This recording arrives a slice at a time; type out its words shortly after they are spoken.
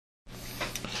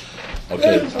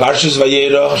Okay, Parshas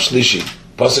Vayera Shlishi,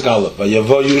 Pasuk Aleph,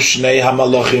 Vayavoyu Shnei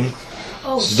Hamalochim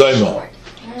Zdoimo.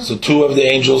 So two of the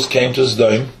angels came to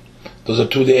Zdoim. Those are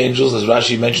two of the angels, as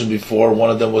Rashi mentioned before. One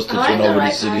of them was to turn over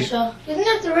the city. Isn't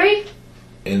that three?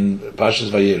 In Parshas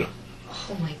Vayera.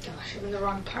 Oh my gosh, I'm in the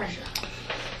wrong Parsha.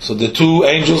 So the two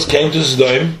angels came to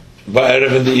Zdoim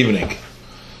Ba'erev in the evening.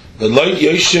 The Lot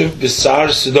Yoshev B'sar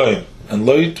Zdoim, and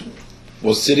Lot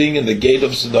was sitting in the gate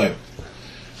of Zdoim.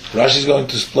 Rashi is going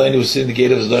to explain he was sitting in the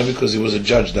gate of Zdoim because he was a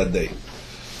judge that day.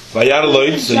 Vayar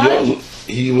Lot, so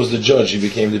he was the judge. He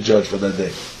became the judge for that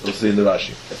day. We'll see in the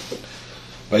Rashi.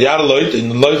 Vayar Lot,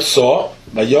 and Lot saw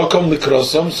Vayokom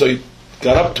Likrosam, so he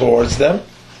got up towards them.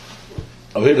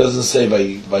 Over here it doesn't say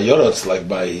by Yorotz like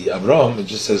by Abraham, it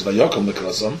just says Vayokom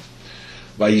Likrosam.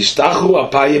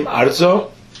 Vayishtachu apayim arzo,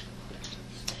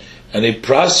 and he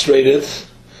prostrated.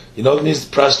 You know what it means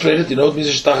prostrated? You know what it means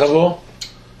ishtachavo?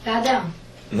 Bow down.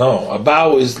 No, a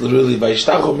bow is literally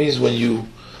Vayishtachu means when you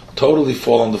totally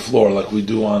fall on the floor, like we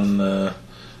do on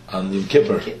Yom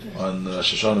Kippur, on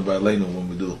Rosh Hashanah by Aleinu when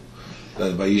we do.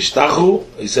 That Vayishtachu,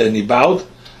 he said, and he bowed.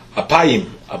 Apayim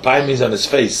means on his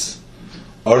face,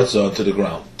 arzo, onto the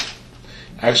ground.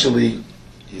 Actually,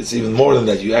 it's even more than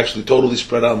that. You actually totally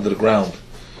spread out onto the ground.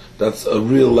 That's a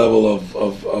real level of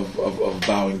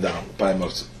bowing down.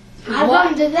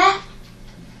 Abraham did that?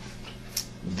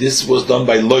 This was done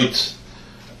by Lot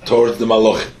towards the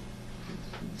Malachim.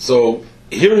 So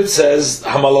here it says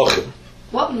Hamalachim.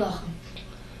 What Malachim?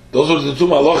 Those were the two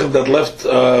Malachim that left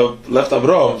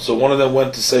Abraham. So one of them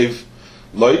went to save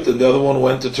Lot, and the other one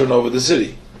went to turn over the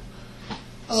city.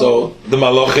 So the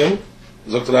Malachim,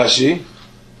 Zokt Rashi,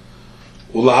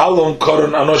 Ulahalom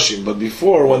Koron Anoshim. But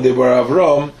before, when they were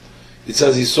Abraham, it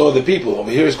says he saw the people.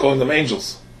 Over here, he's calling them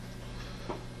angels.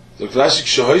 Zokt Rashi,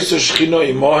 Kshehoiso Shechino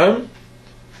Imohem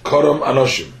Korom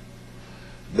Anoshim.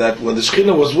 That when the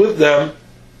Shechina was with them,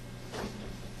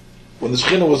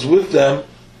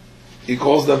 he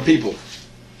calls them people.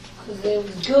 Because they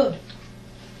was good.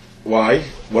 Why?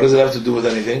 What does it have to do with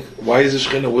anything? Why is the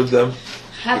Shechina with them?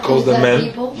 He calls them men.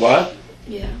 People? What?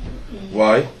 Yeah. Mm-hmm.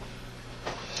 Why?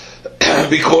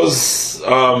 Because,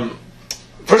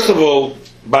 first of all,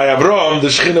 by Abraham, the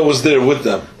Shechina was there with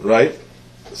them, right?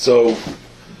 So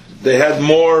they had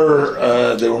more.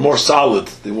 They were more solid.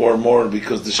 They were more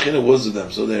because the Shechina was with them.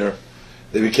 So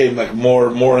they became like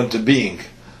more into being,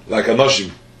 like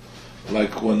Anoshim.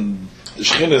 Like when the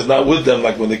Shechina is not with them,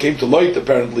 like when they came to Lot,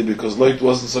 apparently because Lot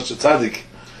wasn't such a tzaddik.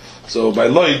 So by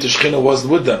Lot, the Shechina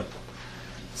wasn't with them.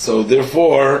 So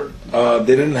therefore, they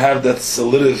didn't have that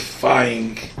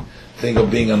solidifying thing of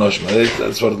being Anoshim.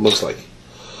 That's what it looks like.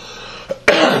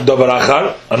 Davar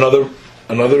achar,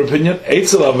 another opinion.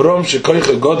 Eitzel Avram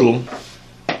shekoicha godl.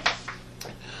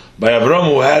 By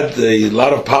Avram, who had a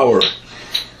lot of power,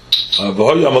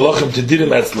 v'hoyu amalachim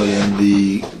tedirim etzlei, and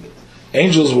the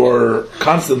angels were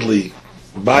constantly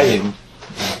by him,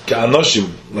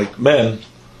 ka'anoshim, like men.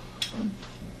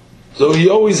 So he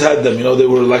always had them. They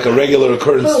were like a regular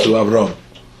occurrence to Avram.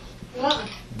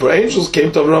 But angels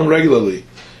came to Avram regularly.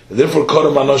 And therefore,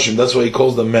 Koram Anoshim, that's why he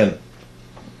calls them men.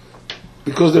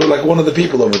 Because they were like one of the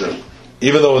people over there.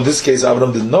 Even though in this case,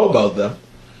 Avram didn't know about them.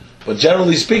 But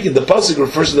generally speaking, the Pasuk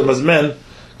refers to them as men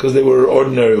because they were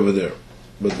ordinary over there.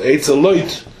 But Eitzel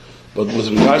Lot, but with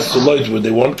regards to Lot, where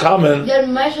they weren't common,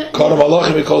 Koram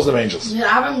Malachim, he calls them angels. Did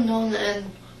Avram know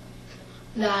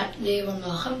that they were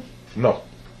Malachim? No.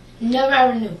 Never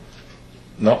ever knew.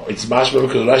 No, it's mashma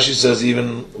because Rashi says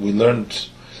even we learned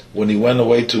when he went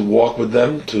away to walk with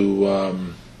them to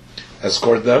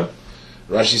escort them.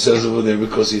 Rashi says over there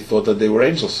because he thought that they were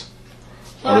angels.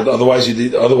 Otherwise, they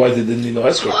didn't need no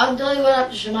escort. Well, until he went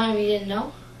up to Shemayim, he didn't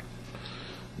know.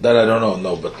 That I don't know.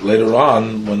 No, but later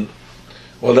on,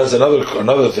 that's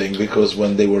another thing because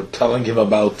when they were telling him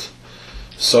about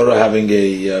Sarah having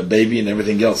a baby and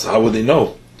everything else, how would they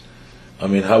know? I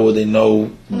mean, how would they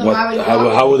know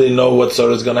how would they know what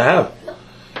Sarah is going to have?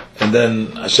 And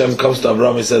then Hashem comes to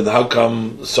Abraham and said, "How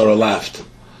come Sarah laughed?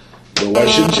 So why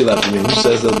shouldn't she laugh?" I mean, who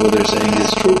says that what they're saying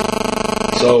is true?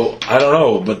 So I don't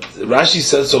know, but Rashi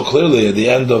said so clearly at the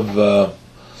end of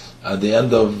I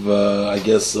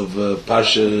guess of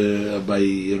Parsha by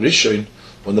Rishon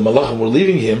when the Malachim were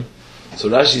leaving him. So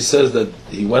Rashi says that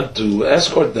he went to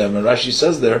escort them, and Rashi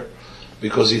says there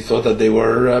because he thought that they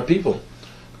were people.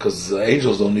 Because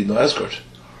angels don't need no escort.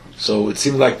 So it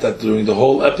seemed like that during the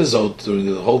whole episode, during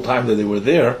the whole time that they were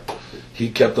there,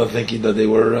 he kept on thinking that they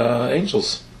were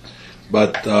angels.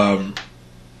 But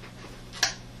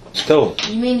still.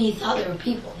 You mean he thought they were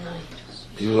people, not angels?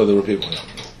 He thought they were people, yeah.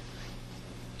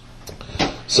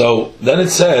 So then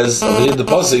it says, in the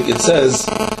Pasuk, it says,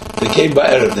 they came by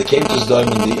Erev, they came to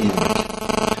Zdoim in the evening.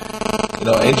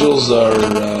 Angels are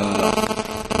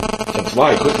can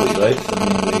fly quickly, right? I mean,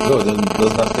 they go. It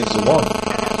does not take so long.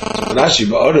 So Rashi,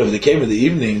 Ba'arav, they came in the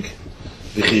evening.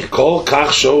 V'chikol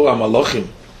kach sho hamalachim.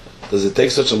 Does it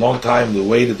take such a long time? The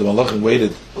malachim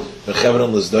waited.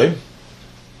 V'chevron l'sdoim,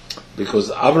 because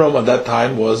Avram at that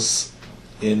time was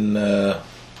in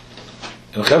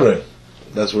Hebron.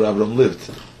 That's where Avram lived,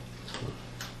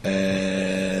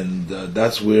 and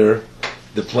that's where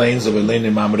the plains of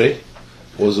Eleni Mamre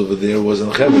was over there. Was in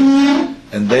Hebron,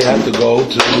 and they had to go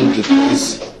to the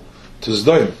place to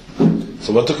Sdoim.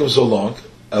 So what took them so long?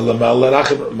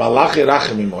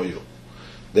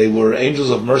 They were angels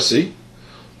of mercy.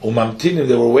 Umamtinim,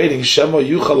 they were waiting. Shema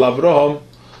yuchal Avraham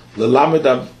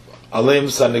lelamed aleim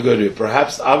sanegori.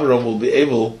 Perhaps Avram will be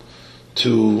able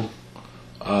to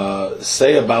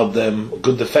say about them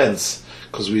good defense,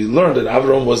 because we learned that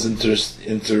Avram was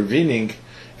intervening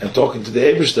and talking to the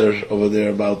Eibishter over there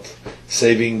about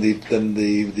saving the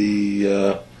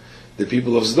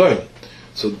people of Sodom.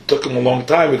 So it took them a long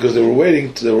time because they were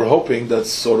waiting. They were hoping that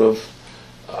sort of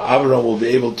Avram will be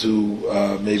able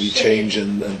to maybe change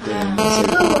and save them.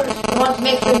 Want to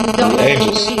make them the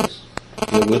angels.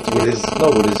 Yeah, with his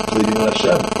pleading with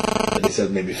Hashem. And he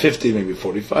said maybe 50, maybe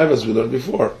 45, as we learned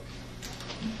before.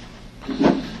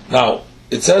 Now,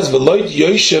 it says, V'loit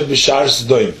Yoshev b'shar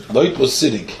Sodom. Loit was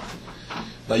sitting.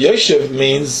 Now, Yoshev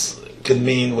can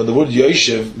mean, when the word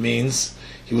Yoshev means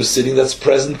he was sitting, that's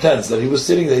present tense, that he was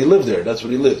sitting, that he lived there, that's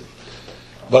where he lived.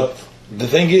 But the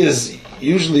thing is,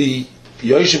 usually,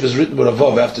 Yoshev is written with a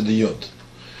vav after the yud.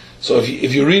 So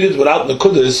if you read it without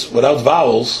nekudas, without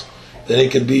vowels, then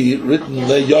it can be written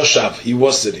le Yoshav, he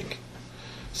was sitting.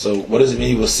 So what does it mean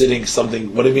he was sitting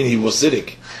something? What do you mean he was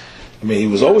sitting? I mean he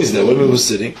was always there when he was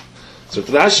sitting. So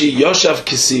Rashi, Yoshav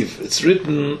Kisiv, it's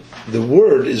written, the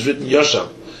word is written Yoshav.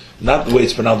 Not the way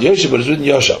it's pronounced Yoshav, but it's written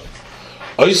Yoshav.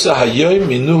 Oisa hayoim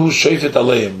minuhu shoifet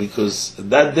aleim, because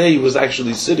that day he was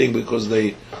actually sitting because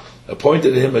they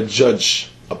appointed him a judge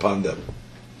upon them.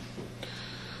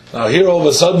 Now here all of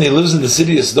a sudden he lives in the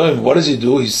city of Sodom. What does he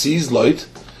do? He sees Lot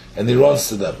and he runs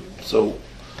to them. So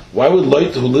why would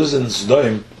Lot, who lives in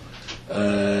Sodom,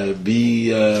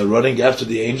 be running after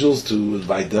the angels to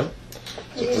invite them?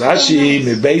 So Rashi,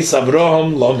 Mibeis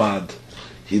Avraham Lomad,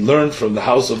 he learned from the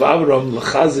house of Avram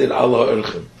L'chazir Allah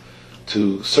Erchim,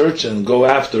 to search and go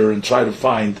after and try to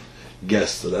find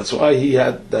guests. So that's why he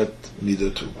had that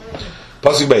midah too.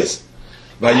 Pasuk Beis.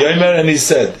 Vayomer, and he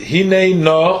said, Hinei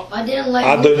no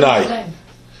Adonai.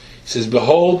 He says,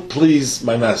 behold, please,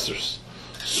 my masters.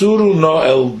 Suru no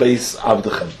el beis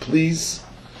avdechem. Please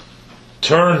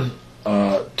turn,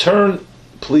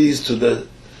 please, to the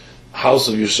house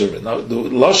of your servant. Now, the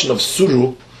lashon of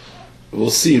suru,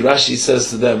 we'll see. Rashi says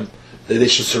to them that they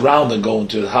should surround and go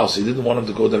into his house. He didn't want them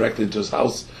to go directly into his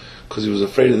house because he was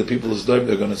afraid of the people of Sodom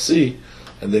they're going to see,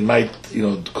 and they might,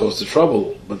 cause the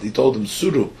trouble. But he told them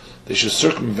suru. They should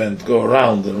circumvent, go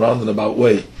around and roundabout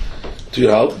way to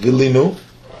your house, vilinu,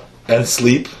 and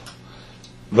sleep,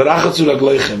 v'rachatzu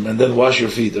ragleichem, and then wash your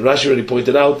feet. The Rashi already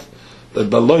pointed out that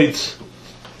Baloit,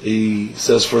 he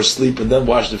says first sleep and then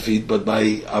wash the feet, but by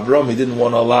Avram he didn't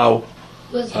want to allow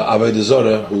Avodah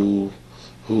Zarah who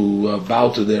bow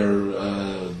to their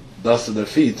dust of their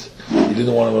feet. He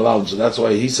didn't want to allow them, so that's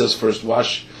why he says first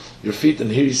wash your feet,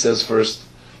 and here he says first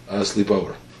sleep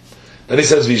over. Then he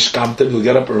says, Vishkamtem, you'll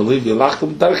get up early,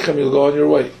 Vilachtem Darchem, you'll go on your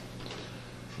way.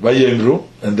 Vayemru,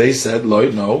 and they said,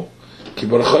 Loi, no,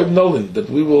 Kibarachayim Nolin, that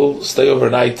we will stay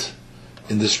overnight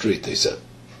in the street, they said.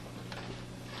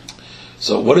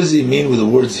 So what does he mean with the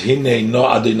words, Hine no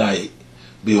Adonai,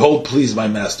 behold, please, my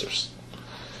masters?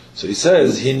 So he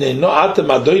says, Hine no atem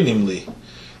Adonim li,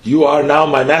 you are now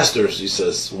my masters, he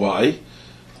says. Why?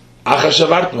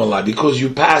 Achashavartem alai, because you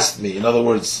passed me. In other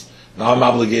words, now I'm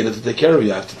obligated to take care of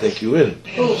you. I have to take you in.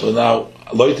 So now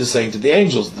Lot is saying to the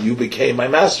angels, you became my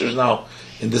masters now,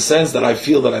 in the sense that I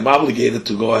feel that I'm obligated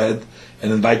to go ahead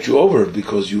and invite you over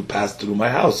because you passed through my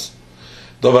house.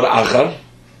 Dovar achar,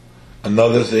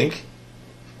 another thing.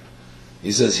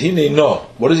 He says, Hine no.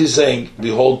 What is he saying?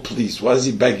 Behold, please. Why is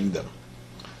he begging them?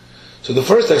 So the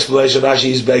first explanation, Rashi,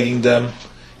 he's begging them.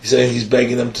 He's saying he's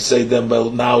begging them to say to them,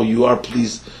 well, now you are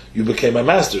pleased. You became my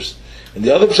masters. And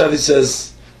the other pshat, he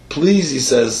says, please, he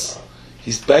says,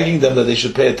 he's begging them that they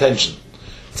should pay attention.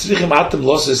 You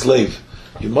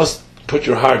must put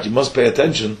your heart, you must pay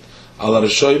attention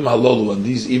and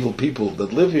these evil people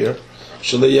that live here,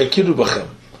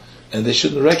 and they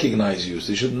shouldn't recognize you,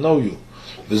 they shouldn't know you.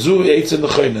 This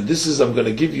is, I'm going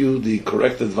to give you the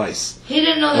correct advice. He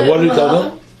didn't know and that. What did he tell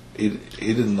them? He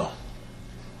didn't know.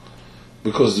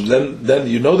 Because then they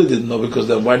didn't know, because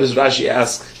then why does Rashi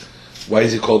ask, why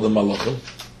is he called them Malachim?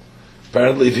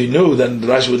 Apparently, if he knew, then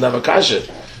Rashi wouldn't have a kasha.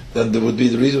 Then there would be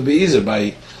the reason would be easier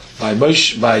by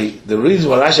the reason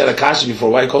why Rashi had a kasha before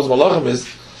why he calls them malachim is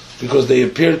because they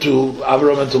appear to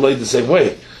Avram and to Lot the same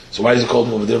way. So why is he called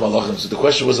them over there malachim? So the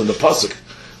question was on the pasuk.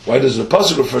 Why does the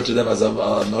pasuk refer to them as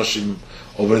noshim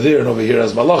over there and over here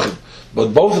as malachim?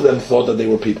 But both of them thought that they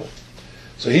were people.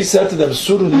 So he said to them,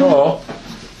 Suru no.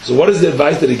 So what is the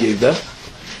advice that he gave them?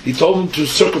 He told them to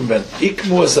circumvent.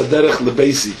 Ikmu asaderech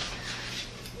lebeisi.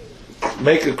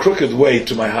 Make a crooked way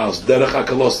to my house. Derech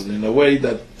hakalosin. In a way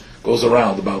that goes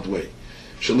around, about way.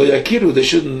 Shelo yakiru, they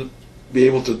shouldn't be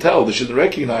able to tell, they shouldn't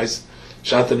recognize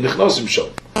Shatem nichnosim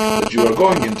shom, that you are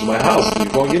going into my house, you're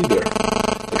going in there.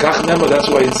 Kach nema, that's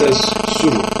why it says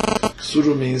suru.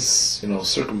 Suru means,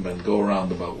 circumvent, go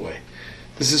around about way.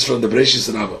 This is from the Bereshis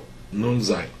Rabbah, Nun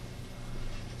Zayin.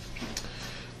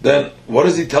 Then, what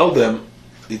does he tell them?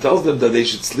 He tells them that they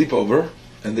should sleep over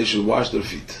and they should wash their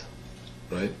feet.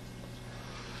 Right?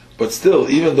 But still,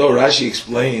 even though Rashi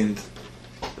explained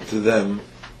to them,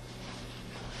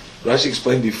 Rashi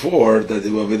explained before that they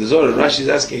were Avodah Zarah, Rashi is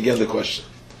asking again the question.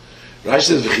 Rashi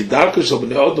says,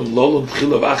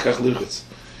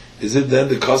 is it then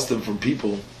the custom from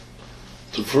people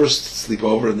to first sleep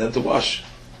over and then to wash?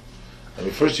 I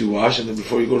mean, first you wash and then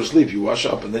before you go to sleep, you wash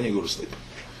up and then you go to sleep.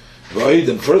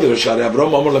 And further,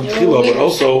 but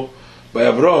also by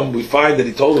Avram, we find that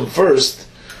he told them first,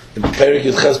 in Perik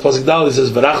Yudches Pasuk Dal, he says,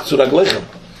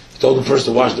 he told them first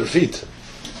to wash their feet.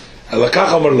 But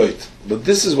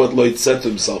this is what Lot said to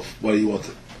himself, what he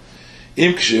wanted.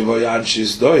 If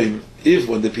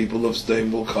when the people of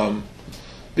Sdoim will come,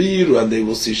 and they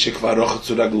will see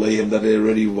that they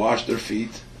already washed their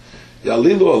feet,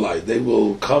 they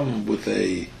will come with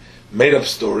a made-up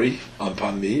story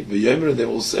upon me, and they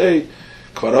will say,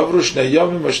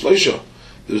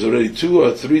 there's already 2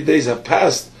 or 3 days have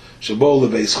passed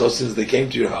since they came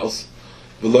to your house,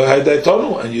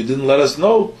 and you didn't let us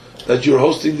know that you're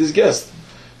hosting this guest,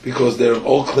 because they're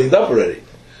all cleaned up already.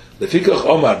 Lefikach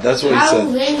Omar, that's what he said. How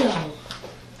do they know?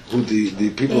 Who, the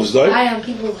people who's They died? spy on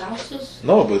people's houses?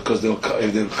 No, because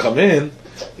if they'll come in,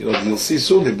 you'll see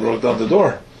soon they broke down the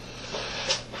door.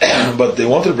 But they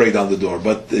wanted to break down the door.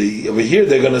 But over here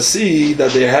they're going to see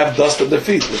that they have dust on their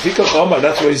feet. Lefikach Omar,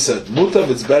 that's what he said. Mutav,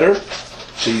 it's better.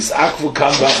 She's akvu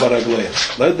kan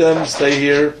baragleim. Let them stay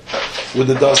here with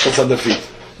the dust that's on their feet.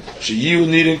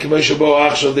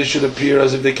 They should appear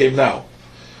as if they came now.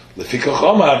 Lefikach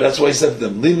Omar, that's why he said to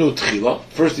them, Linu tchila.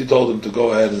 First he told them to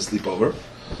go ahead and sleep over.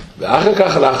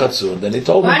 Then he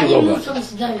told them to go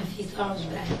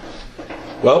back.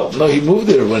 Well, no, he moved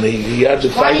there when he had the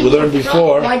fight we learned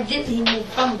before. Why did he move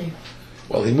from there?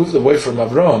 Well, he moved away from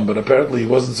Avram, but apparently he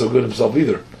wasn't so good himself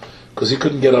either, because he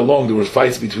couldn't get along. There were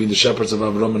fights between the shepherds of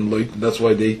Avram and Lot, and that's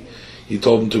why he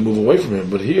told them to move away from him.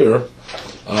 But here,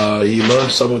 he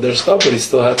learned some of their stuff, but he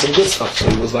still had some good stuff. So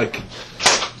he was like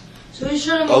So he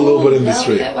should have a little bit in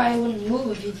between. That's why he wouldn't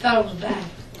move if he thought it was bad.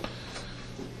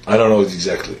 I don't know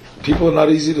exactly. People are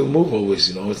not easy to move always,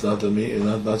 It's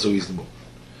not so easy to move.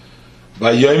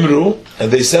 By Yoimru,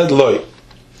 and they said Loi.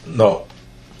 No.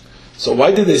 So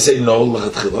why did they say no,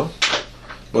 L'chatchila?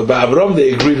 But by Avram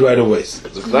they agreed right away. So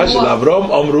Avram,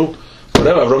 Amru,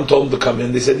 whatever, Avram told them to come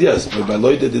in, they said yes. But by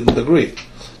Loi they didn't agree.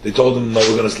 They told them, no,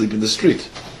 we're going to sleep in the street.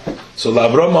 So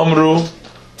Avram, Amru,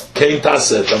 came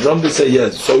Taset. Avram they say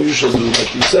yes, so you shall do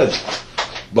like you said.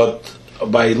 But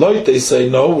by Lot they say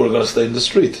no, we're going to stay in the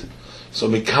street. So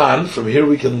Mikan, from here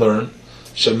we can learn,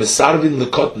 Shemesarvin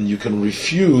lekotten, you can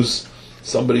refuse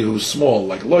somebody who's small,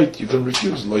 like Lot, you can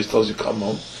refuse. Lot tells you come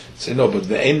home, say no, but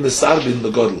the ein mesarvin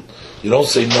legodel, you don't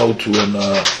say no to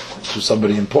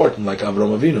somebody important like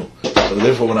Avram Avinu. So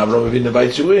therefore, when Avram Avinu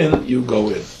invites you in, you go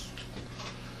in.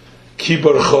 Ki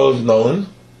barchov nolan,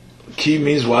 ki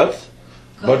means what?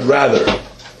 But rather,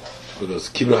 because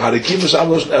ki harikim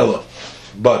v'shamlosh ela,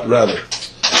 but rather.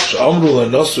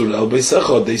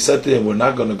 They said to him, we're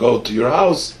not going to go to your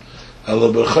house,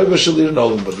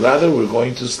 but rather we're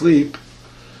going to sleep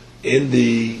in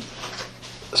the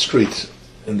street,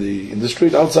 in the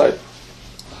street outside.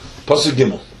 Pasuk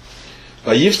Gimel.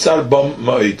 Vayiftzar bam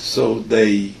ma'id. So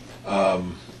they,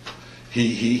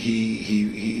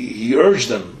 he urged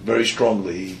them very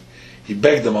strongly. He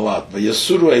begged them a lot.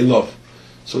 Vayasuru elov.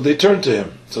 So they turned to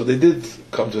him. So they did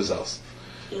come to his house.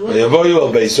 So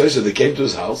they came to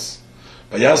his house.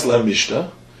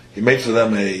 He made for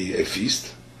them a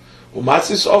feast.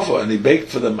 And he baked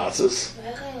for them matzahs.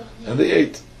 And they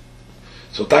ate.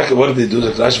 So what did they do?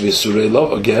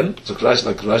 Again. So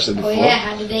like Rashi said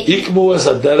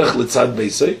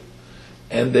before.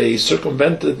 And they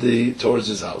circumvented towards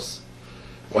his house.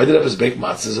 Why did they have his baked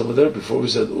matzahs over there? Before we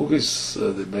said ugis,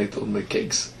 they make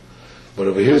cakes. But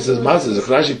over here it says Matzah,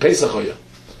 Zakrashi Pesach Hoya.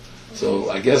 So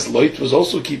I guess Lot was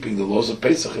also keeping the laws of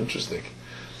Pesach. Interesting.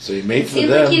 So he made for Seems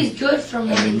them, like he's good from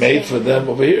and he made for them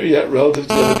over here, yeah, relative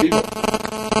to the other people.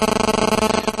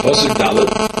 Pasuk Dalet,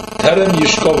 Terem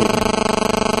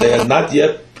Yishkovu. They had not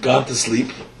yet gone to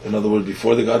sleep. In other words,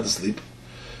 before they got to sleep.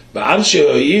 But Anshe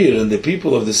Oir and the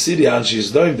people of the city, Anshe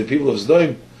Zdoim, the people of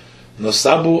Zdoim,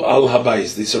 Nosabu al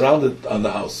Habayis. They surrounded on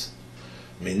the house.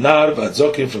 Minar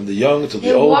Vadzokim, from the young to the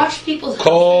They old. watched people's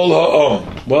Kol Ha'om.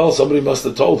 Well, somebody must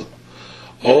have told them.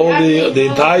 All the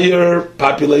entire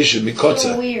population, So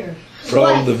Mikotza, weird.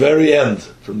 from the very end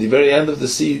of the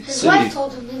His city. wife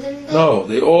told him, didn't they? No,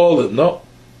 they all, no.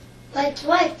 Like his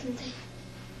wife, didn't they?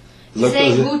 He's Look,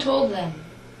 saying does who told them.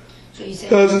 So he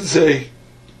said, it say,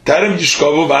 Tarem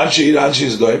Yishkovu v'anshi Anshi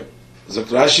Zdoim. Zok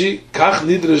Rashi, Kach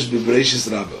Nidresh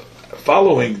b'Bereishis Rabba.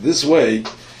 Following this way,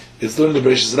 it's learned in the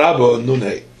Bereishis Rabba,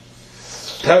 Nunhei.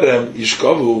 Tarem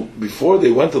Yishkovu, before they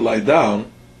went to lie down,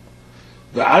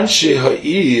 v'anshi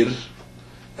Ha'ir,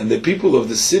 and the people of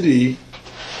the city,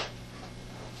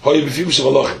 Hoy b'fim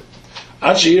shemalachim.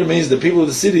 Anshi here means the people of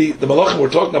the city. The malachim were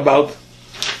talking about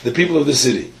the people of the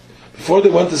city. Before they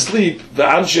went to sleep, the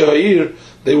Anshi Ha'ir,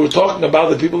 they were talking about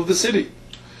the people of the city.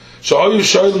 So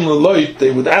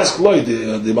they would ask Lloyd,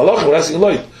 the malachim were asking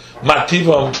Lloyd,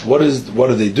 Mativam, what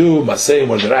do they do? Maseim,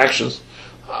 what are their actions?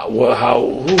 Who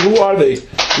are they? He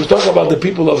was talking about the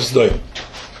people of Sdoim.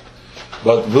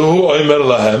 But V'hu Omer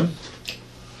Lahem,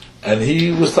 and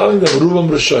he was telling them, Rubam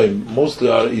Rishoim, mostly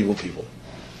are evil people.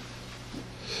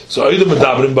 So Aydu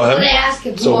Medabrim they Bahem. ask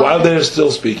him, So who while are they're still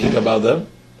speaking about them,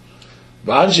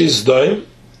 V'anshi Sdoim.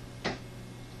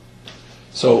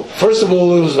 So first of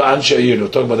all, it was Anshe Ayir,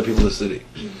 talking about the people of the city.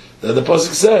 Then the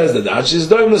pasuk says that the Anshe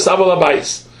Sdoim Nesabal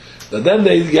Abayis. That then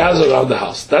they gather around the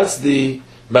house. That's the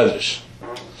medrash.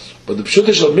 But the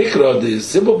Pshutish Shel Mikra, the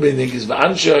simple meaning is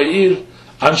V'anshi Ayir,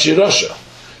 Anshi Rasha.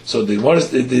 So the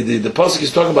pasuk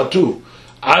is talking about two.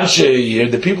 Anshe Ayir,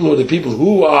 the people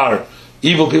who are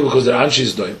evil people because they're Anshi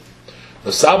Sdoim.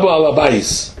 Nesabal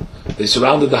Abayis. They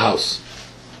surrounded the house.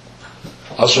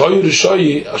 Because they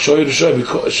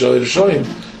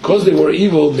were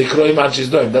evil, Nikroim Anshi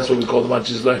Sdoim. That's what we call them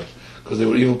Anshi Sdoim, because they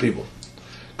were evil people.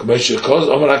 Like the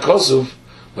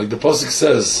pasuk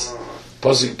says,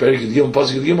 pasuk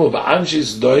Gimel, Anshi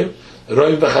Sdoim,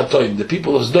 Roim v'Chatoim. The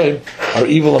people of Sdoim are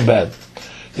evil and bad.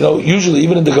 You know, usually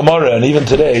even in the Gemara and even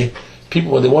today,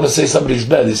 people when they want to say somebody's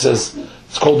bad, he says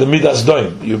it's called the Midas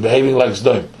Sdoim. You're behaving like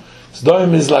Sdoim.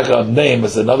 Sdoim is like a name.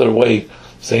 It's another way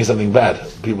saying something bad,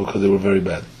 people, because they were very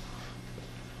bad.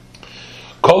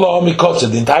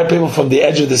 The entire people from the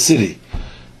edge of the city.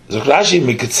 From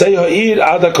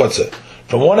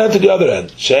one end to the other end.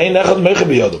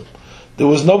 There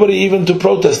was nobody even to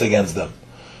protest against them.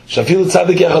 There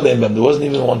wasn't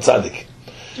even one tzaddik.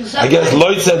 I guess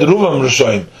Lloyd said Ruvam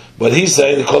Rishoim, but he's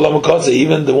saying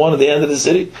even the one at the end of the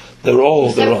city, they were all.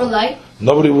 Except for Light?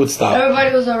 Nobody would stop.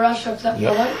 Everybody was a rush except for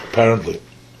Light? Apparently.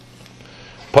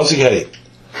 Pasuk Hey.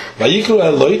 Vayikru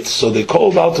el Lot, so they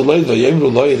called out to Lot,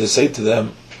 Vayemru Lot, and they say to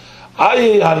them,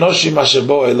 Aye hanoshim asher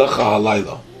bo elecha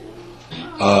halayla.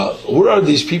 Who are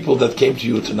these people that came to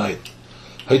you tonight?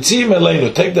 Haitzim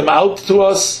eleinu, take them out to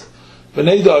us.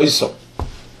 V'neida oisom.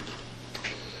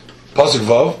 Pasuk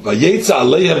Vav, Vayetza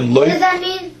aleihem Lot. What does that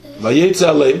mean? Vayetza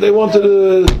aleihem. They wanted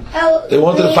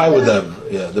to fight with them.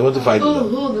 Yeah, they wanted to fight with them.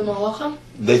 Who, the Malachim?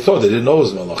 They thought they didn't know it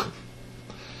was Malachim.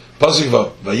 Pasuk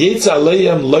Vav, Vayetza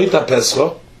aleihem Lot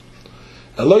hapescha.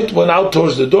 And Lot went out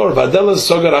towards the door, Vadela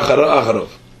sogar acharov,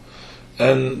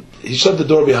 and he shut the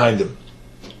door behind him.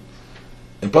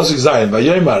 In Pasuk Zayin,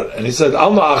 Vayoymar, and he said,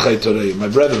 Alma achai torei, my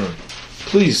brethren,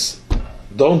 please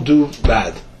don't do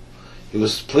bad. He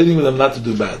was pleading with them not to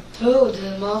do bad. Who, the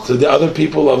Malachim? To the other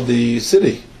people of the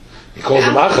city, he calls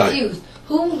them I'm achai. confused.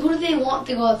 Who do they want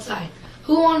to go outside?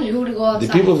 Who wanted who to go outside?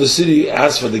 The people of the city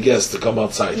asked for the guests to come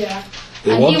outside. Yeah.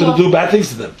 They And wanted to do bad things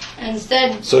to them. And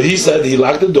instead, So he said, he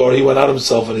locked the door, he went out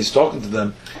himself, and he's talking to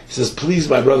them. He says, please,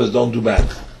 my brothers, don't do bad.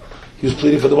 He was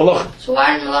pleading for the malachim. so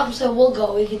why didn't the Malachim say, we'll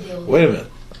go, we can deal with it? Wait a minute.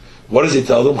 What does he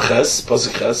tell them? Ches,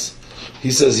 pasuk Ches. He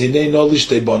says, Hinei no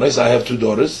lishtei bonos, I have two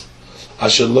daughters.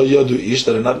 Asher lo yodu ish,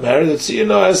 that are not married. Let's see,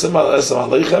 esem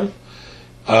aleichem.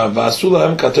 V'asu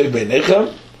lahem katoi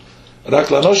beinechem. Rak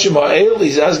lanoshim ha'el,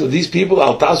 he's asking these people,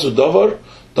 al tasu dovar,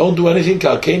 don't do anything,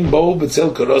 kal kein bo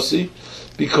b'tzel karosi,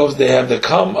 because they have the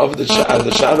calm of the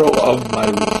shadow of my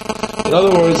roof. In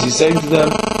other words, he's saying to them,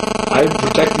 I'm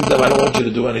protecting them, I don't want you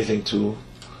to do anything to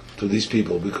these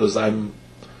people, because I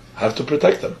have to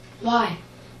protect them. Why?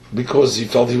 Because he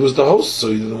felt he was the host,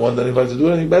 so he didn't want anybody to do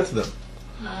anything bad to them.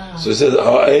 Ah. So he said,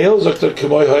 ha'el, Dr.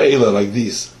 Kemoy ha'ela, like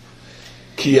these.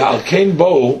 Ki al kain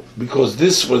bo, because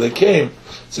this where they came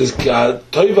says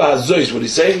toiva hazois. What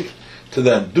he's saying to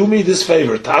them, do me this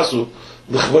favor, tasu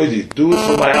l'chvoidi, do it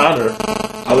for my honor,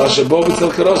 ala shabo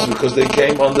b'tel karos, because they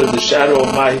came under the shadow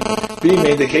of my being,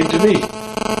 and they came to me.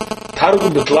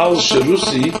 Targum b'tlal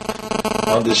sherusi,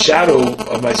 on the shadow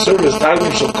of my service,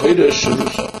 targum shel koida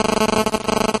sherusa.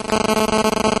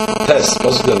 Test,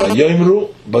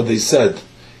 but they said,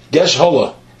 Gesh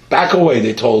hola, back away,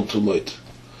 they told to Lot.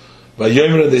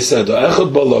 They said,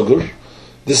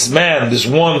 this man, this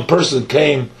one person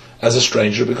came as a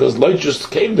stranger, because Lot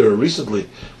just came there recently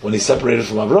when he separated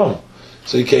from Avram.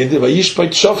 So he came there,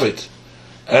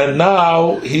 and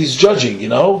now he's judging,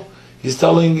 he's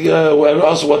telling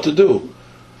us what to do.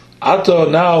 Ato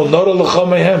now, Nora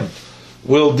l'chamehem,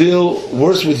 will deal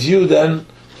worse with you than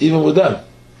even with them.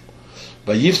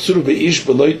 And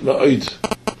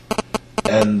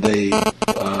they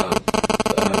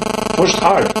pushed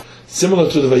hard, similar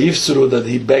to the Vayiftsuru that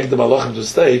he begged the Malachim to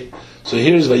stay. So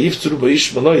here's Vayiftsuru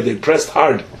Ba'ish Beloid. They pressed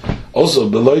hard, also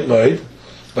Beloid Moed.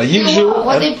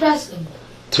 What they pressed him?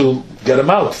 To get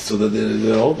him out, so that they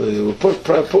were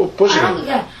pushing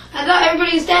him. I thought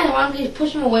everybody was standing. Why don't they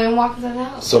push him away and walk inside the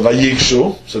house? So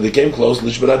Vayikshu, so they came close,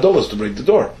 Lishberadolos, to break the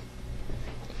door.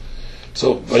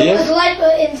 So was the light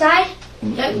inside?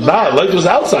 Light was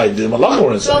outside. The Malachim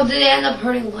were inside. So did they end up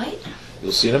hurting Light?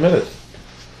 You'll see in a minute.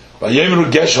 Vayemru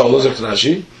Gesh Hola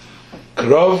Zakrashi,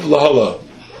 Krov Lahola,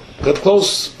 get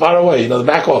close, far away.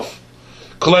 Back off.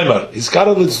 Kolemar,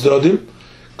 Hiskara Litzdrodim,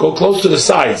 go close to the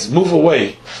sides, move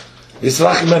away.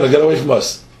 Yisrachimena, get away from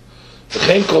us.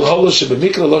 Every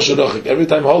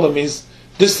time Hola means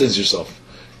distance yourself.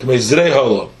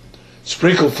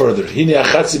 Sprinkle further.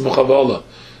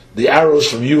 The arrows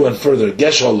from you and further.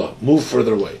 Gesh Hola, move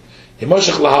further away.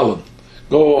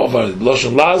 Go over.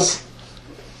 Bloshon Laz.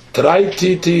 Try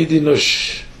ti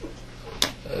dinush.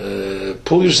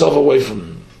 Pull yourself away from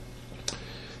them.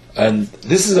 And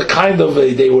this is a kind of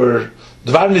they were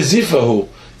Dvar Nizifahu.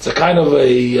 It's a kind of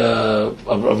a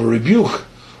rebuke.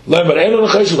 We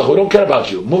don't care about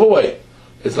you. Move away.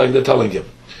 It's like they're telling him.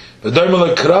 Go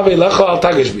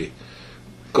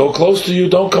close to you,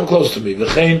 don't come close to me. Go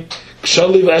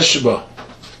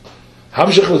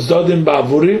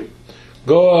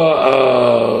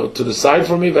to the side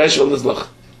for me.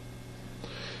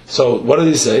 So what did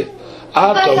he say?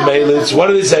 What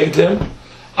did he say to him?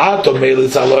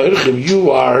 You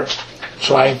are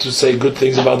trying to say good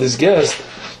things about this guest.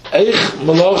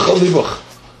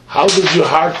 How did your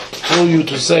heart pull you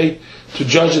to say, to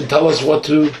judge and tell us what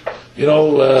to,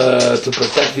 to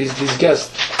protect these guests?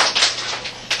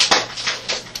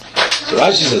 So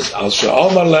Rashi says, Al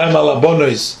sha'omar lahem al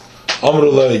abonois,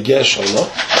 omru lo yegesh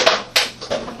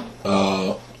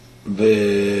Allah,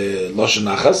 ve'loshen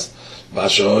achas,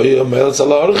 v'ashoi omer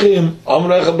tzala orchim,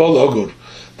 omru echad bol ogur.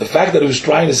 The fact that he was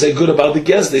trying to say good about the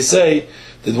guests, they say,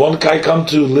 did one guy come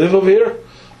to live over here?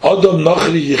 Odom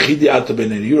nochri yechidi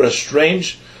atabenin. You're a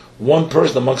strange one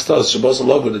person amongst us, Shabbos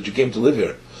Alogur, that you came to live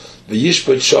here.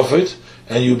 V'yishpot shofet,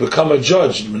 and you become a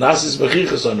judge. Menasis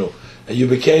mechichasanu, and you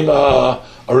became a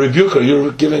rebuker.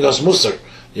 You're giving us musar.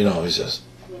 He says.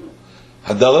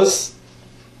 Hadelas,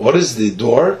 what is the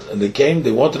door? And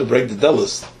they wanted to break the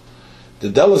delis. The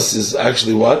delis is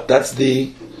actually what? That's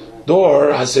the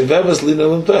door, hasevevas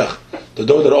linalimtech. The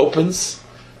door that opens,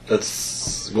 that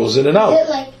goes in and out. Is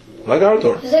it like our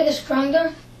door. Is it like a strong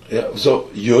door? Yeah, so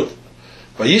Yud.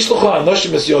 So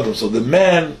the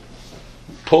man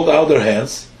pulled out their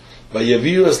hands. They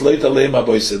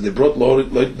brought Lot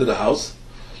to the house.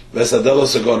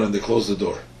 And they closed the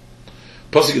door.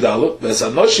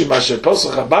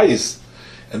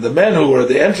 And the men who were at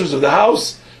the entrance of the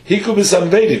house,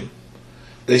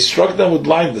 they struck them with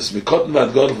blindness. From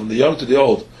the young to the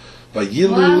old.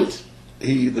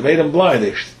 They made them blind.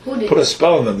 They put a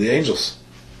spell on them, the angels.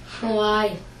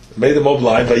 Why? Made them all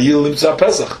blind.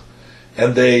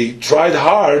 And they tried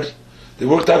hard. They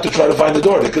worked out to try to find the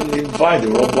door. They couldn't even find it.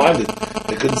 They were all blinded.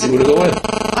 They couldn't see where to go in.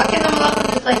 Why can't the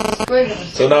Malachim just destroy them?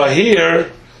 So now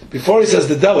here, before he says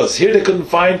the delis, here they couldn't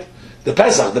find the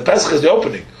Pesach. The Pesach is the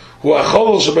opening.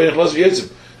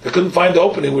 They couldn't find the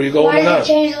opening where you go in and out. Why did they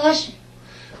change the lesson?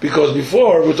 Because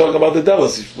before we're talking about the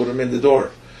delis, you put them in the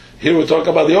door. Here we're talking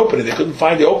about the opening. They couldn't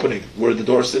find the opening where the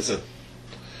door sits in.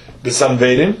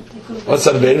 B'sanvedim. What's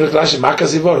sanvedim?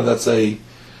 That's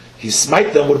he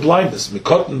smite them with blindness.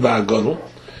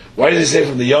 Why does he say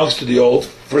from the youngs to the old?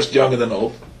 First young and then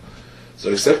old. So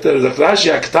except that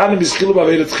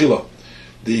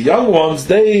the young ones,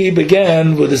 they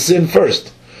began with the sin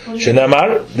first.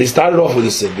 They started off with the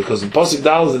sin, because in Pasuk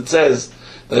Daled it says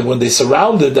that when they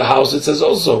surrounded the house, it says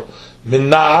also Min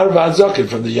na'ar v'ad zaken,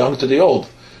 from the young to the old.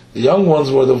 The young ones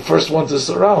were the first ones to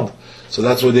surround. So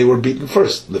that's why they were beaten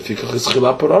first. Lefikach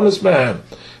ischila paranis mehem.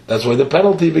 That's why the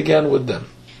penalty began with them.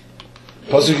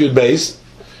 Pasuk Yud Beis.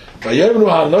 Vayomru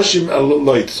hanoshim el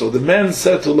Lot. So the men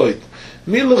said to Lot,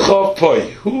 Mi lecha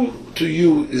poi, who to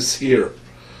you is here?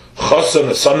 Chasan,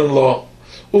 a son-in-law,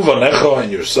 uvanecha,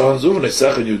 and your sons,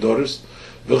 uvanesecha, and your daughters,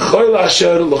 v'choil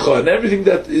asher lecha, and everything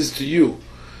that is to you.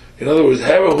 In other words,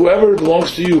 whoever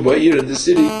belongs to you, by here in the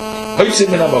city,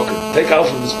 hoitzim min hamokim, take out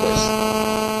from this place.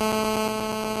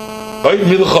 Oid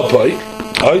milcha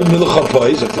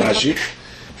poi, zok Rashi,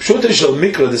 pshutei shel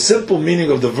mikra, the simple meaning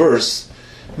of the verse,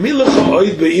 milcha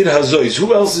oid be'ir hazois,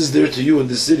 who else is there to you in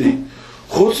the city?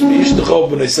 Chutz mi'ishtecha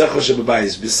u'b'neisecha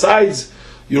shebebayis, besides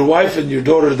your wife and your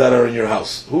daughter that are in your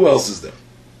house. Who else is there?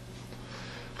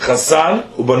 Chasan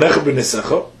u'banecha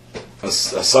b'neisecha, a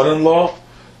son-in-law,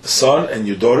 a son and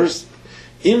your daughters.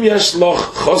 Im yesh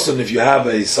loch chosan, if you have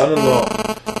a son-in-law,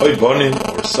 oy bonim,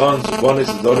 or sons, or bonis,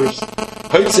 or daughters,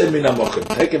 hoytzeh min hamokim,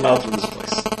 take him out from this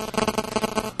place.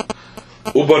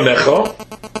 U'banecha,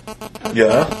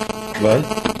 yeah, when?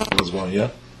 What's one, yeah?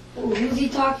 Who's he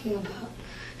talking about?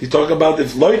 He's talking about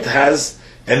if Lot has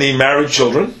any married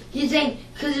children. He's saying,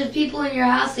 because there's people in your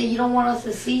house that you don't want us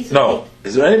to see. So No.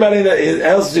 Is there anybody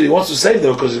else that he wants to save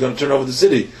them because he's going to turn over the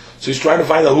city? So he's trying to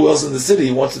find out who else in the city.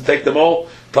 He wants to take them all,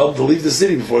 tell them to leave the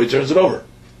city before he turns it over.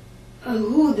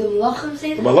 Who? The Malachim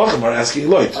say The that? Malachim are asking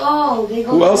Lot. Oh, they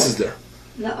go. Who else is there?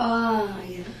 I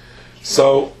get it.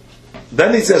 So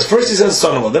then he says, first he says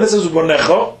son-in-law, then he says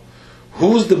Bonecha.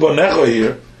 Who's the Bonecha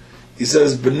here? He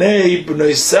says Bnei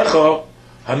Secha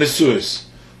Hanesuis.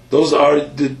 Those are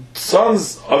the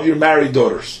sons of your married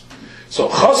daughters. So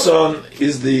Chasan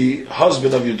is the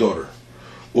husband of your daughter.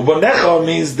 Ubanecha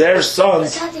means their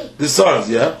sons, the sons,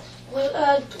 yeah?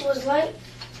 Was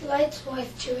Light's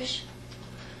wife Jewish?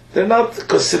 They're not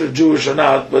considered Jewish or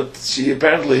not, but she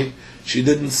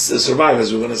didn't survive,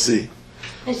 as we're going to see.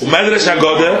 Medrash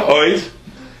Haggadah, Oid,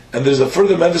 and there's a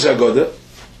further Medrash Haggadah,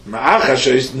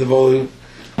 Ma'achashois Nevolim,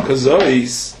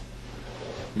 Kazois,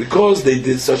 because they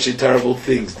did such a terrible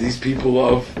things, these people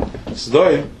of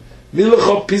Sodom,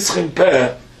 Milecha Pischim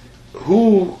Peh,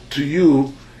 who to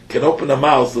you can open a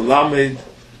mouth, the Lamed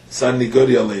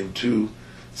Sanigori Aleim, to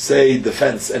say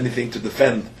defense, anything to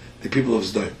defend the people of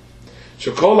Sodom.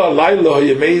 Shekola Laila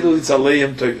Yemeidel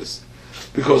Aleim Toivus,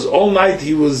 because all night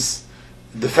he was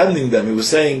defending them, he was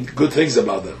saying good things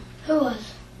about them. Who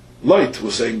was? Lot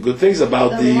was saying good things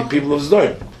about the people of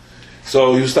Sodom.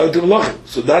 So you start to Malachim.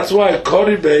 So that's why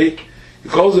Koribei, he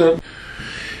calls them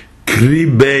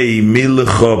Kribei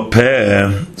Milcha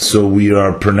Peh. So we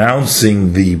are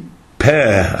pronouncing the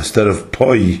Peh instead of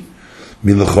Poi,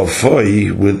 Milcha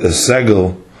Foi with a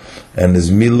segel, and as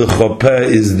Milcha Peh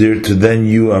is there to then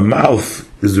you a mouth.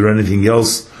 Is there anything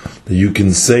else that you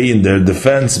can say in their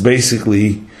defense?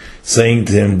 Basically saying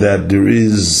to him that there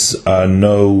is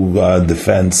no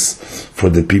defense for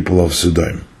the people of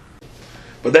Sodom.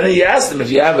 But then he asked them, if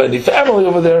you have any family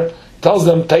over there, tells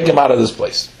them, take him out of this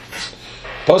place.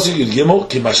 For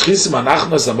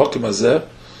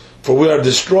we are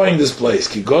destroying this place.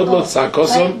 But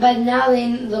now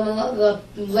the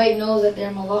light knows that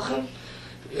they're Malachim.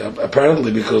 Yeah,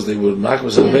 apparently because they were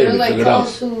Makmas and baby, like figured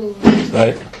out.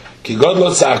 Right?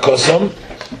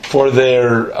 For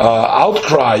their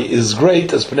outcry is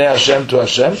great as Pnei Hashem to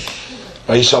Hashem.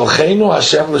 Vayishalchenu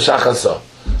Hashem l'shachasa.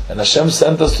 And Hashem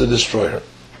sent us to destroy her.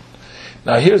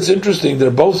 Now here it's interesting,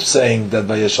 they're both saying that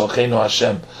Vayishalchenu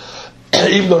Hashem.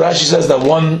 Even though Rashi says that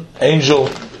one angel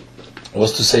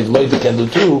was to save Lot, they can do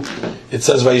two, it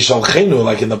says Vayishalchenu,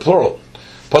 like in the plural.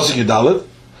 Pasuk Yudalet,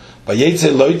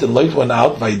 Vayetze Lot, and Lot went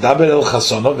out, Vayidaber el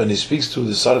Chasonov, and he speaks to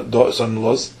the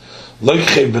son-in-laws,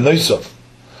 Loichei b'noisov,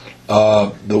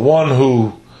 the one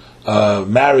who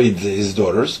married his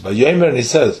daughters, Vayomer, and he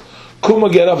says, Kuma,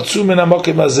 get up,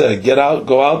 get out,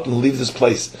 go out and leave this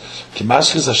place.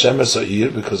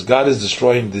 Because God is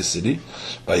destroying this city.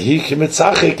 And he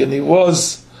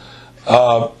was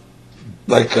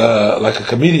like a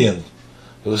comedian.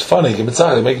 It was funny,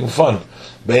 making fun.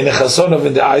 In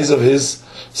the eyes of his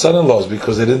son-in-laws,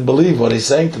 because they didn't believe what he's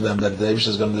saying to them, that the Eibush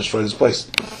is going to destroy this place.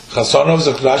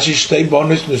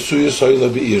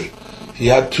 He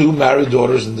had two married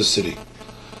daughters in the city.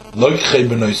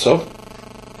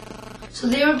 So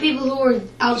there were people who were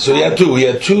outside. So he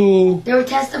had two. They were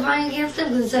testifying against him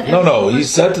because it said. No. He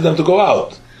said to them to go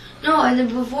out. No, and then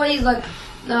before he's like,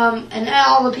 and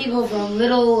all the people from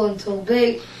little until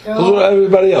big. Those were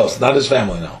everybody else, not his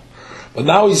family now. But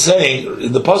now he's saying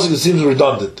in the pasuk it seems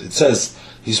redundant. It says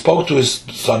he spoke to his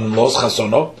son-in-laws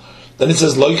Chasono. Then it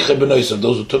says loiche benoisav,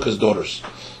 those who took his daughters.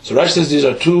 So Rashi says these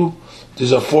are two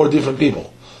these are 4 different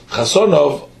people.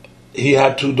 Chasonov, he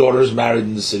had 2 daughters married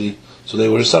in the city, so they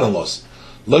were his son-in-laws.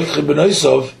 Like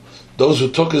Benoisov, those who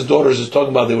took his daughters is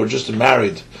talking about they were just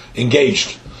married,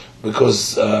 engaged,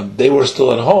 because they were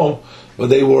still at home, but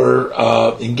they were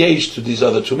engaged to these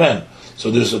other 2 men.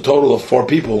 So there's a total of 4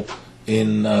 people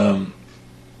in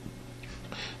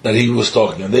that he was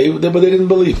talking, and but they didn't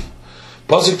believe.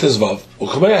 Pasuk Tezvav,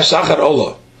 U'chumei hashachar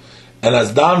ola, and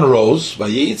as dawn rose,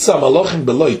 vayitza malachim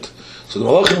beloit. So the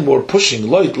malachim were pushing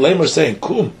loit, lamer saying,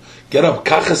 "Kum, get up,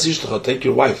 kachas ishtcha, take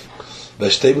your wife,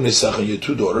 v'shtei b'nisach, and your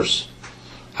 2 daughters,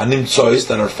 hanim tzois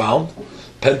that are found,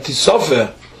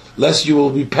 pentisofe, lest you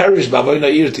will be perished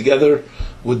b'avoynair together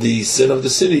with the sin of the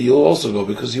city. You'll also go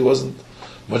because he wasn't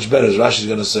much better, as Rashi is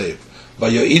going to say.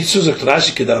 Vayoitzu zok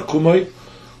Rashi kedar kumoy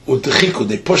u'techiku.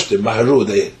 They pushed him, maharu.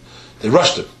 They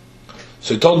rushed him.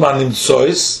 So he told Manim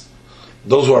Tzois,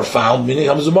 those who are found, meaning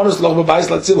those who are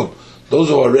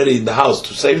already in the house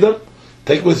to save them,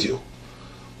 take with you.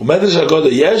 There's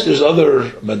other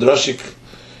medrashic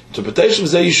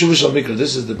interpretations.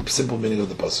 This is the simple meaning of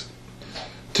the pasuk.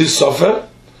 Tisofer,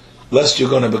 lest you're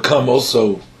going to become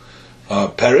also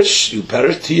perish. You'll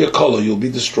perish. Tiya kolo, you'll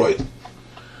be destroyed.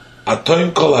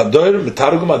 Atoim kol hadoir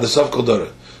metargum adesav kol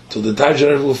dora, till the entire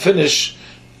generation will finish.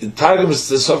 Targum is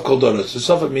the sof kol dora. So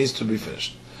sof means to be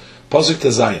finished. Pasuk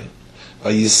Tezayin.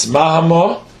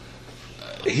 Vayismahamo.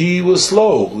 He was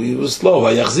slow.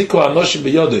 Vayachziku anoshim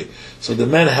biyodei. So the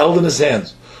man held in his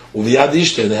hands. Uviyad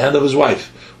ishte, in the hand of his wife.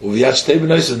 Uviyad shtei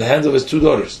b'nois, in the hands of his 2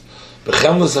 daughters.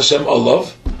 B'chemlas Hashem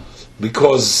olav,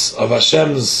 because of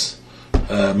Hashem's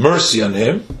mercy on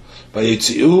him.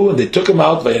 Vayitziu, and they took him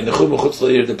out. Vayanechu mechutz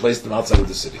la'ir, they placed him outside of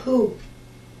the city. Who?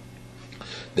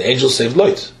 The angel saved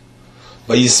Lot.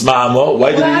 Vayisma'amo.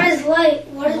 Why did he?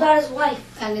 What about his wife?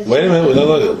 And his Wait a minute.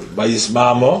 No.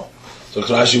 Vayisma'amo. So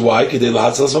Rashi, why? He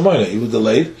was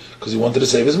delayed because he wanted to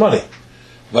save his money.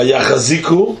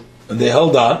 Vayachaziku, and they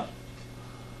held on.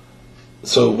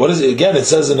 So what is it? Again, it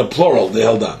says in the plural, they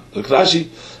held on. So Rashi,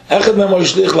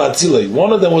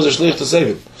 one of them was a shlich to save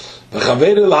him.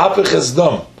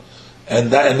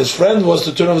 And his friend was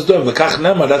to turn off his door.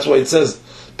 That's why it says,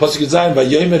 Pasuk Zayin,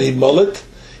 Vayomer he mullet.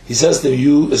 He says to him,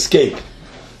 you escape.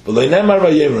 But it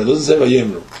doesn't say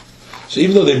Vayemru. So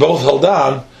even though they both held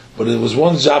on, but it was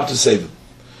one job to save him.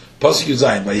 Pasuk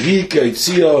Zayin,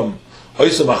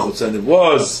 and it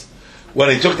was when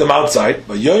he took them outside.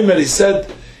 Vayomer he said,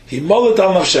 he mullet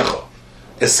al nafshecha.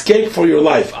 Escape for your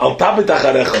life. Al tabit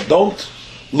acharecha. Don't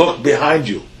look behind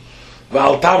you. He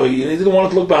didn't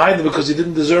want to look behind him because he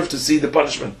didn't deserve to see the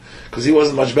punishment because he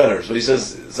wasn't much better. So he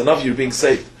says, it's enough you're being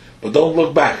saved, but don't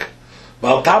look back.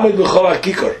 Don't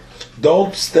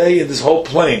stay in this whole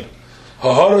plain.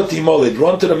 Run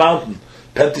to the mountain.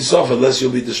 Pentisof, unless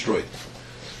you'll be destroyed.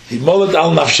 Himolet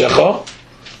al nafshecha.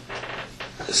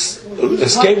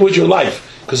 Escape with your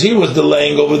life. Because he was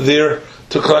delaying over there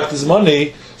to collect his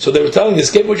money. So they were telling him,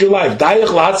 escape with your life.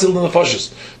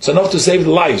 It's enough to save the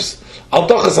lives. Don't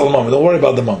worry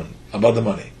about the money.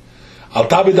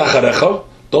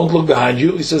 Don't look behind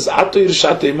you. He says,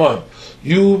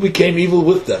 you became evil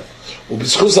with them.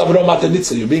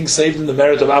 You're being saved in the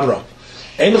merit of Avram.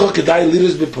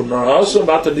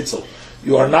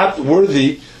 You are not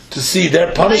worthy to see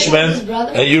their punishment,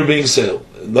 and you're being saved.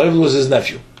 David was his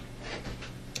nephew,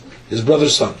 his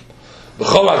brother's son.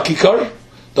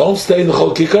 Don't stay in the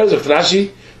Chol Kikar.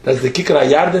 Rashi, that's the Kikar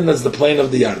HaYarden, that's the plain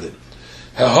of the Yarden.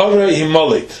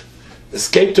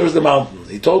 Escape towards the mountain.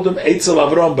 He told them, Eitzel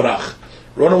Avram Brach,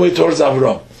 run away towards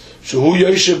Avram. Shehu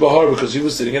Yoshe Bahar, because he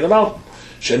was sitting in the mountain.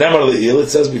 Shenemar Le'il, it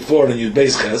says before in Yud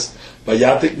Beis Ches,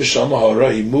 Vayatik Misham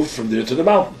Hara, he moved from there to the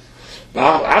mountain.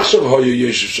 Achshav Hoyu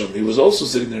Yoshe Sham, he was also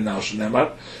sitting there now,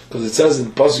 Shenemar, because it says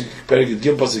in Pasuk Perikid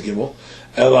Gim Pasuk Gimel,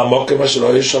 El Amokem Asher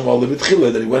Hoyu Sham Ole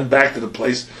B'tchila, that he went back to the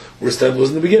place where his tent was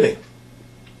in the beginning.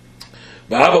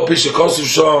 V'Hava Pishakosu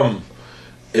Sham,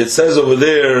 it says over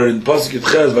there in Pasuk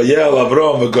Yitches, Vayel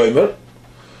Avram v'Goymer,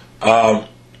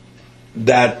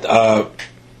 that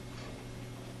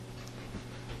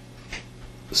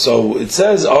so it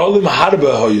says Olim Harbe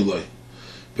Hoyuloi,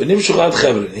 V'Nim Shuchat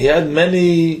Chevron. He had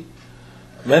many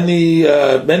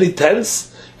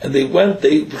tents, and they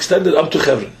extended up to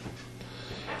Chevron.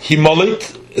 He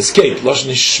molit, escaped,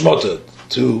 Lashon Shmota,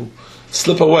 to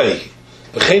slip away.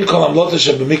 V'chein kol amlota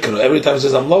shebemikra. Every time it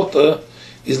says amlota,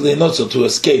 is lienotzel, to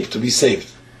escape, to be saved.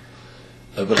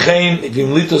 V'chein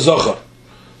v'imlita zochar,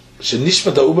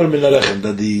 shenishmat ha'uber min harechem,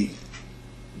 that the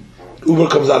uber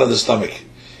comes out of the stomach.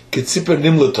 Ketziper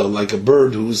nimlata, like a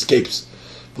bird who escapes.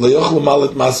 V'leyochlu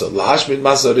malet masa, lahashmit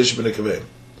masa rish ben ekaveh.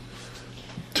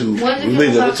 To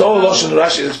relieve it. It's all Lashon,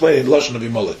 Rashi is explaining Lashon of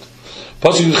Imolet.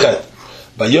 Pasuk Yuchet.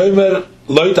 Vayomer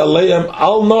loit aleim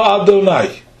al no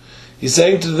Adonai. He's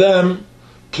saying to them,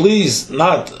 please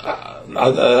not Hashem.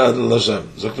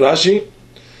 Zok Rashi,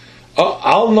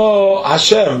 al no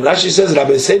Hashem. Rashi says,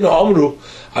 Rabbi Seinu Omru,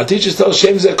 our teachers tell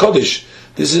Shem Zeh Kodesh.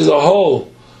 This is a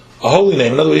holy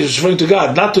name. In other words, he's referring to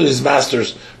God, not to his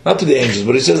masters, not to the angels.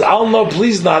 But he says, al no,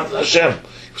 please not Hashem.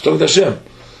 He's talking to Hashem.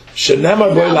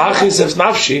 Shenemar boy lachis es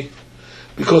nafshi,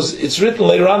 because it's written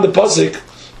later on the pasuk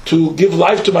to give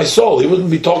life to my soul. He wouldn't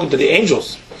be talking to the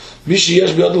angels. Mishi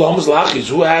yesh biyad lahamus lachis,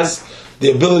 who has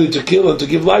the ability to kill and to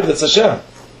give life? That's Hashem.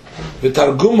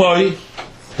 V'targumoi,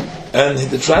 and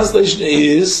the translation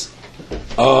is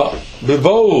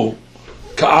bivou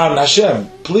ka'an Hashem.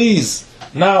 Please,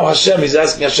 now Hashem. He's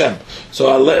asking Hashem.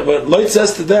 So Lloyd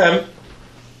says to them,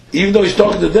 even though he's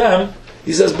talking to them,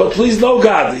 he says, but please know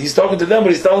God. He's talking to them,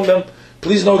 but he's telling them,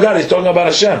 please know God. He's talking about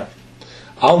Hashem.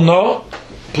 I'll know.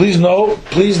 Please know.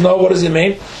 Please know. What does it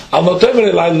mean? I'll know.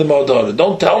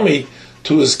 Don't tell me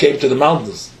to escape to the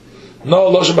mountains.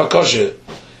 No, Loshe Bakoshe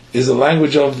is a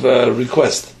language of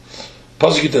request.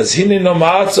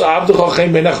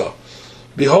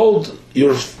 Behold,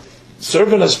 your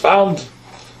servant has found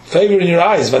favor in your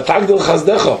eyes,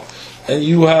 and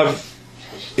you have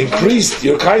increased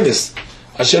your kindness.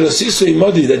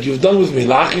 That you've done with me,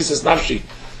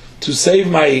 to save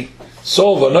my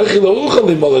soul.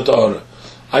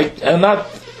 I am not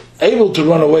able to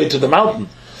run away to the mountain.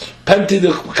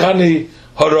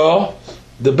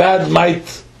 The bad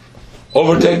might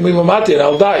overtake me, and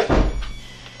I'll die.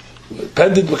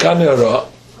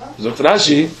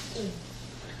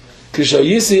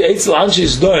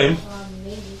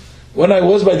 When I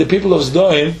was by the people of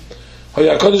Zdoim,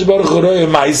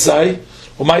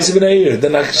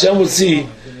 then Hashem would see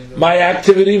my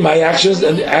activity, my actions,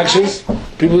 and the actions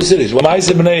of people of the cities. The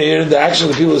actions of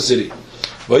the people of the city.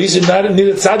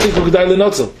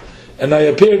 And I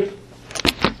appeared,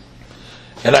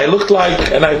 and I looked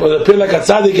like, and I appeared like a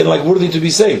tzaddik and like worthy to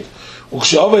be saved. When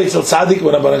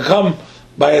I'm going to come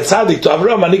by a tzaddik to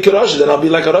Avram, then I'll be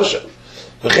like a Rasha.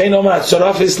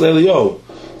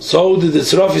 So did the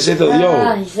Tzarafi say to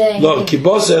Eliyahu, "Look,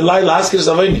 kibose elai laaskir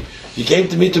savini. You came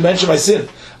to me to mention my sin.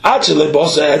 Actually,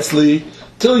 bosse etzli,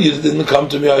 till you didn't come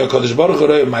to me. Kodesh Baruch Hu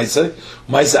Maisa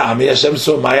Ami. Hashem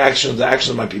saw my actions, the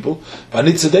actions of my people.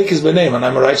 V'ani tzedek is b'neim, and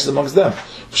I'm righteous amongst them.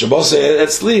 Shebosse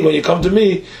etzli, when you come to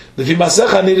me, lefi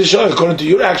masecha ani rishoy. According to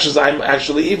your actions, I'm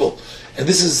actually evil. And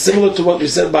this is similar to what we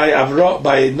said by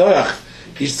Noach.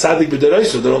 He's tzaddik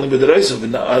b'deroiso. They're only b'deroiso.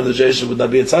 The other generation would not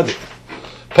be a tzaddik.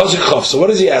 So what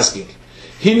is he asking?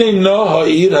 Hine no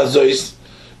ha'ir hazois.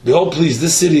 Behold, please,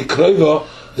 this city Kroiva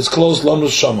is close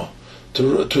Lanus Shama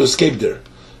to escape there.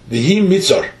 Vihi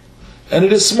mitzar, and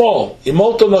it is small.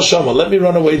 Imolto no Shama. Let me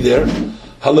run away there.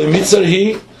 Halei mitzar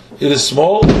hi. It is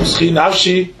small. Schi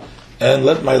nafshi, and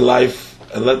let my life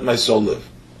and let my soul live.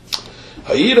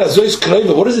 Ha'ir hazois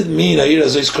Kroiva. What does it mean? Ha'ir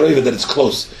hazois Kroiva, that it's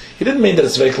close. He didn't mean that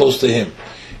it's very close to him.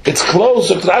 It's close.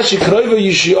 So Rashi Kroiva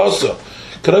yishioso.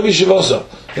 Kroiva yishivoso.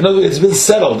 In other words, it's been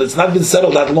settled. It's not been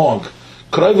settled that long.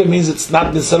 Kroiva means it's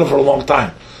not been settled for a long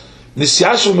time.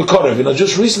 Nisyashu Mekorev,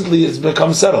 just recently it's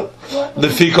become settled.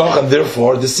 Lefikoch, and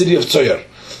therefore, the city of Tzoyar.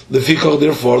 Lefikoch,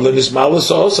 therefore, Lenismala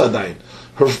Soosadain.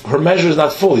 Her measure is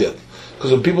not full yet.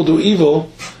 Because when people do evil,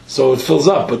 so it fills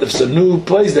up. But if it's a new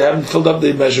place, they haven't filled up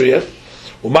the measure yet.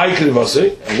 Umay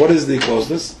Krivose, and what is the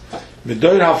closeness?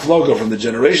 Midoir HaFlogo, from the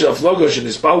generation of Flogo,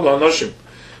 Shenispalgo Anoshim.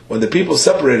 When the people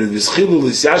separated, Vischilu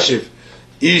Lisyashiv,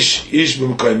 Ish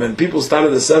b'mkoyim, and people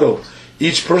started to settle,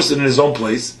 each person in his own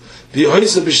place. And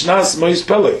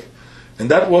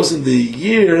that was in the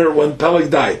year when Peleg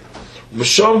died.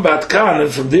 Mishom bat kan,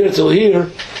 and from there till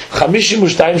here, 52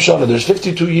 shana. There's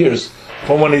 52 years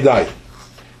from when he died.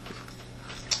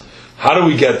 How do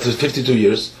we get to 52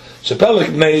 years?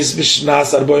 Peleg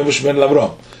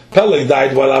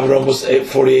died while Avram was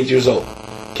 48 years old.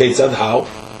 Ketzad, how?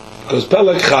 Because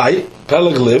Peleg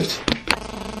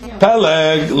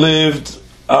lived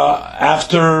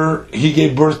after he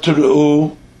gave birth to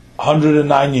Reu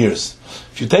 109 years.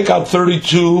 If you take out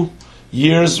 32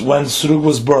 years when Serug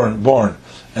was born,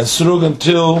 and Serug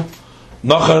until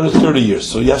Nachar 30 years,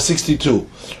 so you have 62.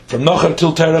 From Nachar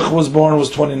till Terach was born was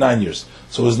 29 years,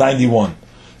 so it was 91.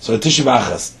 So Tishiv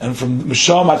Achas. And from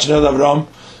Misham Achnel Avram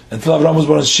until Avram was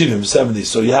born in Shivim 70.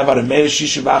 So you have Aramei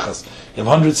Shishiv Achas. You have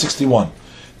 161.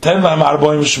 10 Lam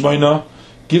Arboim Shmoina.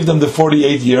 Give them the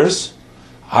 48 years.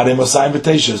 Haremasayim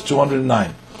V'Teisha is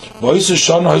 209.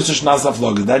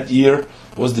 That year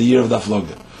was the year of the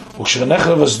Afloga.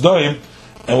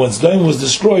 And when Zdoim was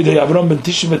destroyed,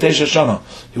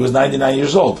 he was 99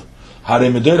 years old. So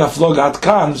from the Der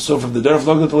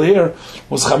Afloga till here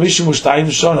was 52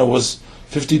 shana, was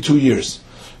 52 years.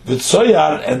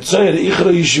 V'tzoyar, and Tzoyar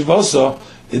Ichra Yeshivasa,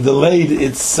 it delayed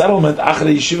its settlement after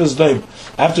Yeshiva's Doim.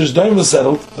 After his Doim was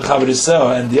settled, the Chaver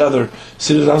Yisrael and the other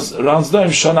cities around Doim,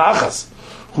 Shana Achas.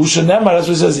 Hu Shenemar, that's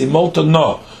what it says, Imolta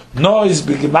No. No is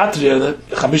Begematria,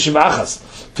 Chamishim Achas,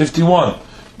 51.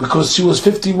 Because she was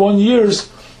 51 years,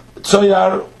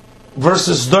 Tzoyar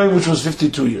versus Doim, which was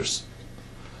 52 years.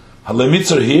 Halei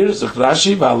Mitzor here,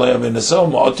 Zakrashi, V'halei Avenesel,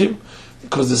 Ma'otim,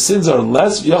 because the sins are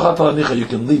less, you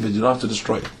can leave it, you don't have to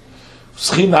destroy it.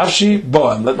 Schchi nafshi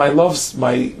boam, let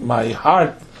my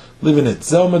heart live in it.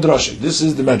 Zeh medrash. This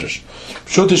is the medrash.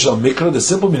 Pshuti shel mikra, the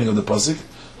simple meaning of the pasuk.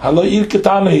 Halo ir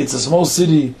ketane, it's a small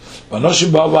city.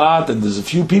 Vanoshim ba'avat, and there's a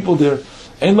few people there.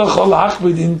 Ein lachol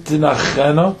hachbid in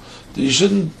tinacheno. You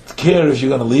shouldn't care if you're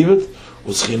going to leave it.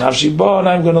 Uschchi nafshi bo, and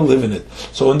I'm going to live in it.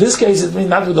 So in this case, it means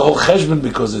not with the whole cheshbon,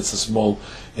 because it's a small.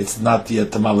 It's not yet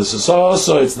tamalis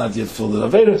so it's not yet filled with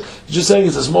aveda. It's just saying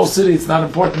it's a small city. It's not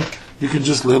important. You can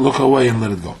just look away and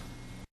let it go.